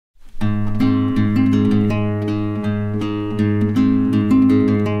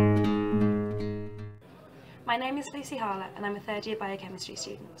is Lucy Harler and I'm a third year biochemistry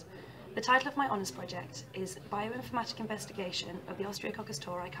student. The title of my honours project is Bioinformatic Investigation of the Ostreococcus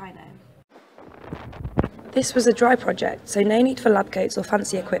tauri kinome. This was a dry project, so no need for lab coats or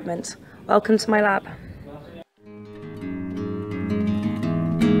fancy equipment. Welcome to my lab.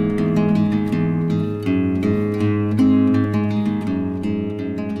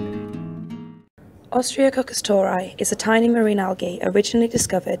 Ostreococcus tauri is a tiny marine algae originally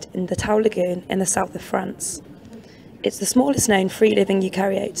discovered in the Tauri lagoon in the south of France. It's the smallest known free-living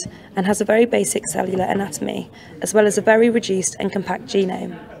eukaryote and has a very basic cellular anatomy, as well as a very reduced and compact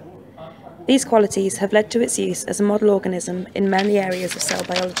genome. These qualities have led to its use as a model organism in many areas of cell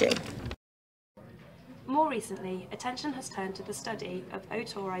biology. More recently, attention has turned to the study of O.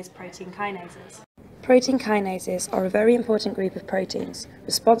 tauri's protein kinases. Protein kinases are a very important group of proteins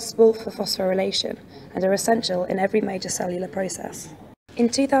responsible for phosphorylation and are essential in every major cellular process. In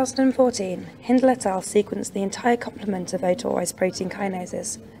 2014, Hindle et al. Sequenced the entire complement of O. tauri's protein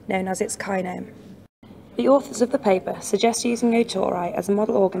kinases, known as its kinome. The authors of the paper suggest using O. tauri as a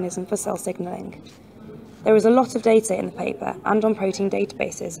model organism for cell signalling. There is a lot of data in the paper and on protein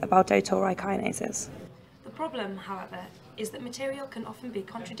databases about O. tauri kinases. The problem, however, is that material can often be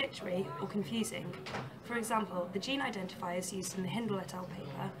contradictory or confusing. For example, the gene identifiers used in the Hindle et al.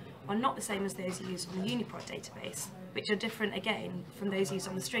 Paper are not the same as those used on the UniProt database, which are different again from those used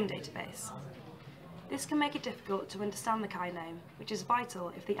on the string database. This can make it difficult to understand the kinome, which is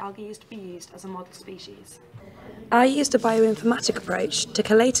vital if the algae is to be used as a model species. I used a bioinformatic approach to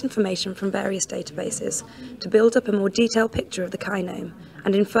collate information from various databases to build up a more detailed picture of the kinome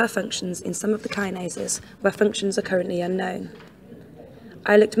and infer functions in some of the kinases where functions are currently unknown.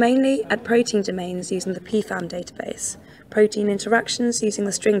 I looked mainly at protein domains using the PFAM database, protein interactions using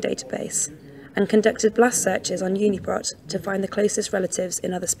the string database, and conducted blast searches on UniProt to find the closest relatives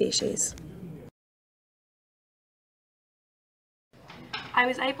in other species. I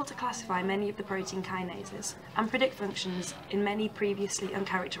was able to classify many of the protein kinases and predict functions in many previously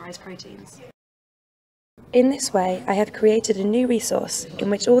uncharacterized proteins. In this way, I have created a new resource in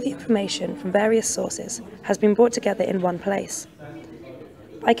which all the information from various sources has been brought together in one place.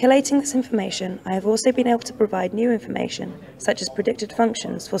 By collating this information, I have also been able to provide new information, such as predicted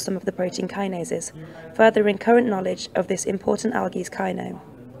functions for some of the protein kinases, furthering current knowledge of this important algae's kinome.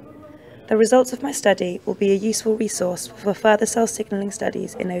 The results of my study will be a useful resource for further cell signalling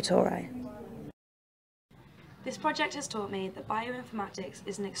studies in O. tauri. This project has taught me that bioinformatics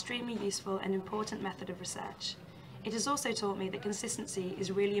is an extremely useful and important method of research. It has also taught me that consistency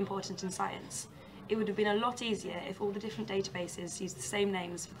is really important in science. It would have been a lot easier if all the different databases used the same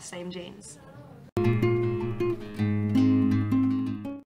names for the same genes.